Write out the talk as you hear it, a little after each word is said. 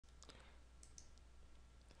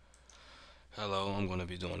Hello, I'm going to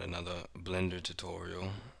be doing another Blender tutorial,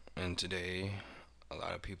 and today a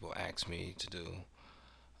lot of people ask me to do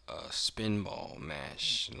a spinball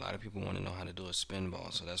mash. A lot of people want to know how to do a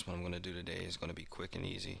spinball, so that's what I'm going to do today. It's going to be quick and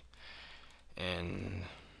easy. And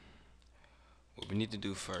what we need to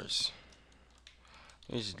do first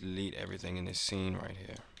is just delete everything in this scene right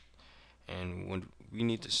here. And we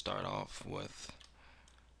need to start off with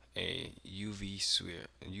a UV sphere,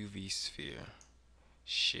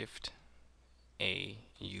 Shift A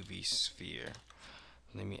UV sphere.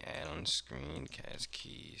 Let me add on screen cast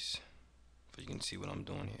keys so you can see what I'm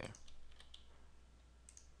doing here.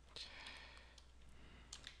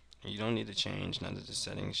 You don't need to change none of the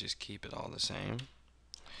settings, just keep it all the same.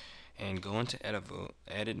 And go into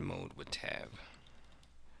edit mode with tab.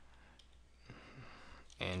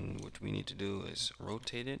 And what we need to do is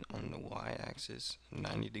rotate it on the y axis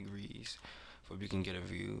 90 degrees so we can get a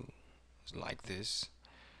view like this.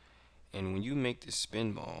 And when you make this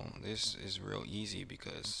spin ball, this is real easy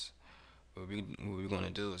because what we're going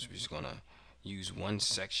to do is we're just going to use one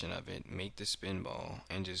section of it, make the spin ball,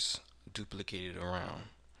 and just duplicate it around.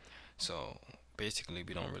 So basically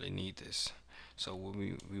we don't really need this. So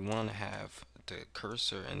we want to have the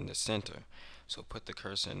cursor in the center. So put the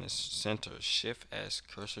cursor in the center, Shift S,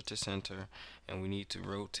 cursor to center, and we need to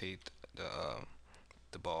rotate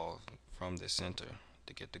the ball from the center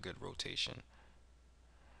to get the good rotation.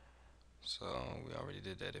 So we already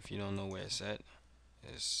did that. If you don't know where it's at,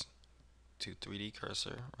 it's to 3D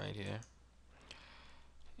cursor right here,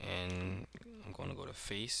 and I'm going to go to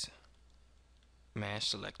face, mash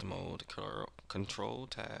select mode, control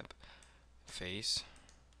tab, face.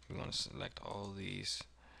 We're going to select all these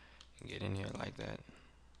and get in here like that.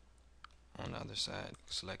 On the other side,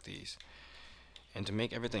 select these, and to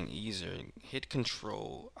make everything easier, hit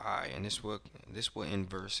Control I, and this will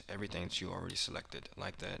inverse everything that you already selected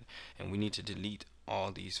like that. And we need to delete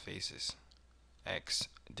all these faces. X,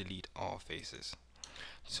 delete all faces.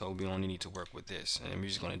 So we only need to work with this, and we're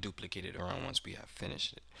just going to duplicate it around once we have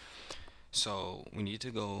finished it. So we need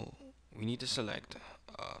to select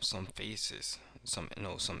some faces, some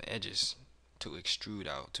edges to extrude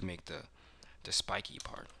out to make the spiky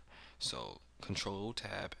part. So Control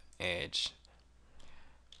Tab Edge.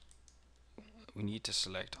 We need to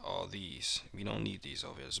select all these. We don't need these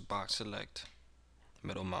over here. It's box select,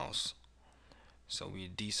 middle mouse. So we're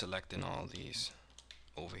deselecting all these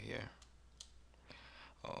over here.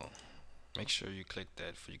 Oh, make sure you click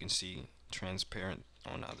that so you can see transparent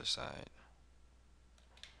on the other side.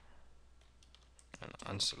 And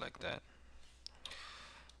unselect that.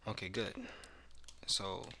 Okay, good.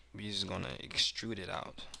 So we're just gonna extrude it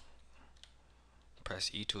out. Press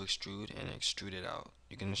E to extrude and extrude it out.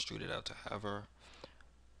 You can extrude it out to however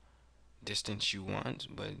distance you want,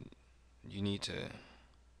 but you need to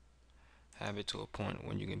have it to a point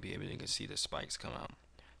when you can be able to see the spikes come out.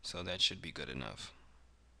 So that should be good enough.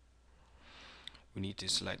 We need to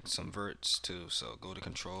select some verts too, so go to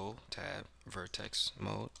Control Tab Vertex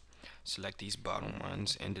mode, select these bottom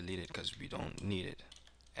ones and delete it because we don't need it.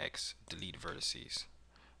 X, delete vertices,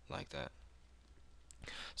 like that.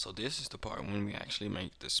 So this is the part when we actually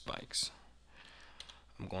make the spikes.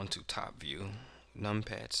 I'm going to top view,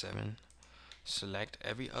 numpad 7, select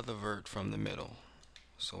every other vert from the middle.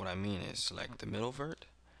 So what I mean is select the middle vert,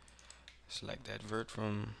 select that vert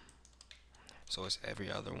from, so it's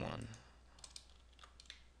every other one.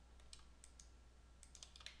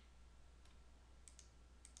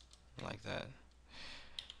 Like that.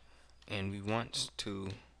 And we want to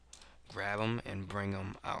grab them and bring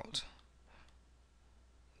them out.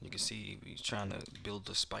 You can see we're trying to build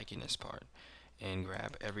the spikiness part, and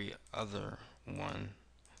grab every other one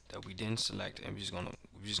that we didn't select, and we're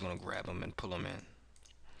just gonna grab them and pull them in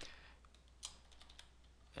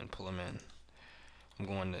and pull them in. I'm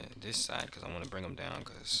going to this side because I want to bring them down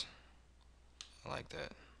because I like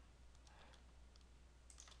that.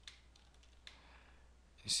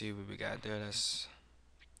 You see what we got there? That's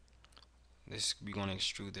this. We're gonna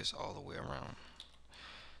extrude this all the way around.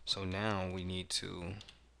 So now we're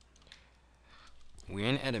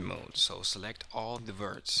in edit mode. So select all the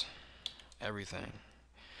verts, everything.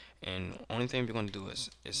 And only thing we're going to do is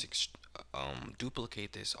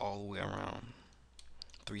duplicate this all the way around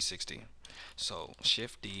 360. So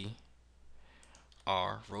Shift D,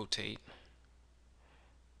 R, rotate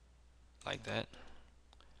like that.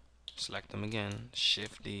 Select them again.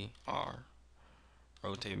 Shift D, R,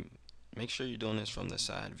 rotate. Make sure you're doing this from the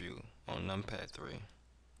side view on numpad 3.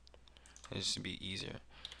 It should be easier.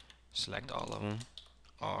 Select all of them.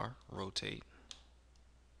 R, rotate.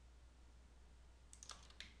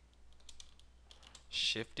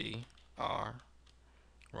 Shift D, R,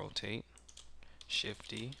 rotate. Shift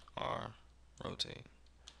D, R, rotate.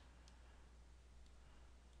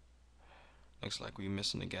 Looks like we're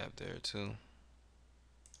missing a gap there too.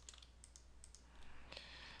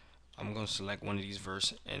 I'm going to select one of these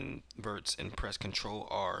verts and press Control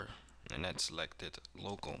R, and that's selected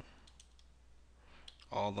local.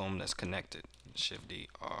 All of them that's connected. Shift D,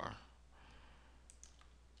 R.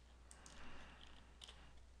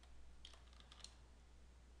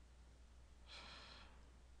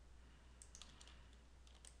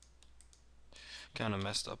 Kind of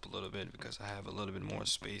messed up a little bit because I have a little bit more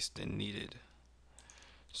space than needed,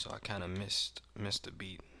 so I kind of missed the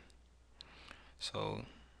beat. So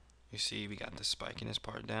you see we got the spikiness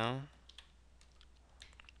part down.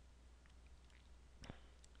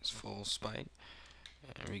 It's full spike,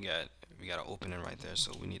 and we got an opening right there,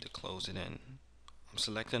 so we need to close it in. I'm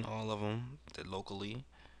selecting all of them locally,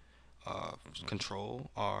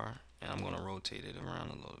 Control R, and I'm going to rotate it around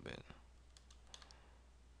a little bit.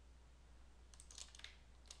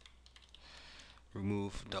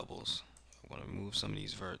 Remove doubles. I'm going to remove some of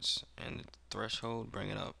these verts, and the threshold, bring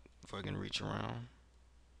it up before I can reach around.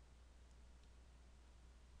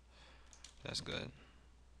 That's good.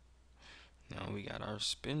 Now we got our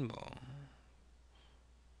spin ball.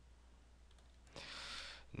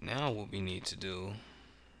 Now what we need to do,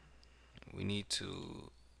 we need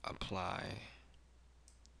to apply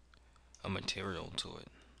a material to it.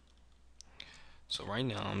 So right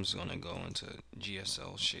now I'm just going to go into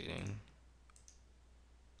GSL shading.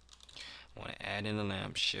 I want to add in the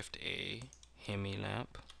lamp, Shift A, Hemi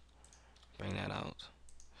lamp, bring that out,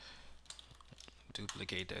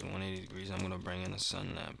 duplicate that 180 degrees. I'm going to bring in a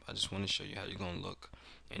sun lamp. I just want to show you how you're going to look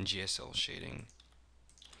in GSL shading.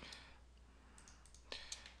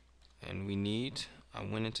 And I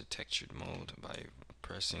went into textured mode by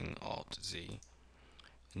pressing Alt Z,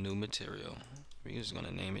 new material. We're just going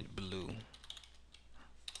to name it blue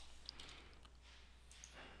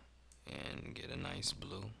and get a nice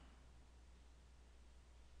blue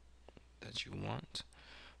that you want.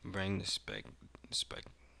 Bring the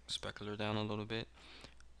specular down a little bit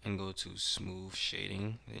and go to smooth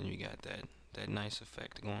shading. Then you got that nice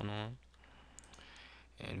effect going on.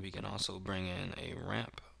 And we can also bring in a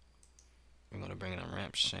ramp. We're going to bring in a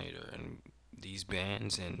ramp shader and these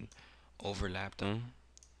bands and overlap them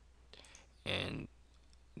and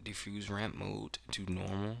diffuse ramp mode to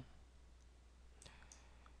normal.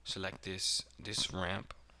 Select this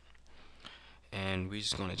ramp, and we're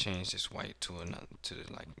just going to change this white to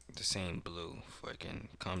like the same blue so it can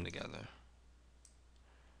come together.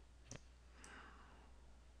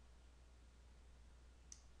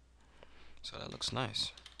 So that looks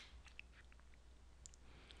nice.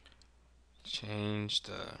 Change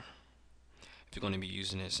if you're going to be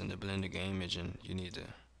using this in the Blender game engine, you need to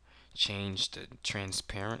change the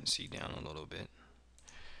transparency down a little bit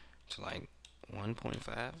to like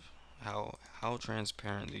 1.5. How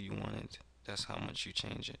transparent do you want it? That's how much you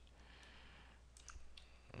change it.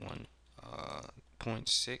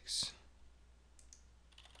 1.6.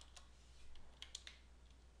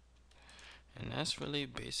 And that's really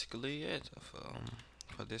basically it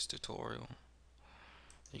for this tutorial.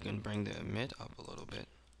 You can bring the mid up a little bit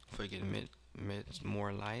for get mid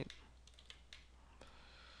more light.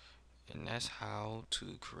 And that's how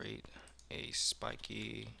to create a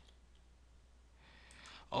spiky.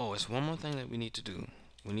 Oh, it's one more thing that we need to do.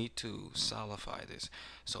 We need to solidify this.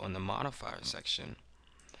 So in the modifier section,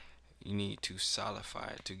 you need to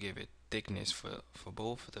solidify it to give it thickness for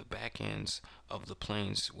both the back ends of the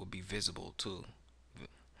planes will be visible too.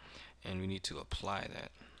 And we need to apply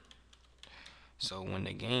that. So when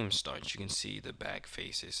the game starts, you can see the back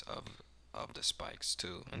faces of the spikes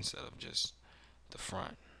too, instead of just the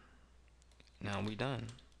front. Now we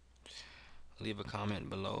done. Leave a comment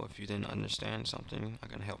below if you didn't understand something. I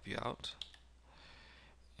can help you out.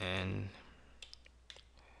 And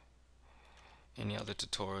any other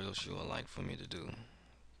tutorials you would like for me to do.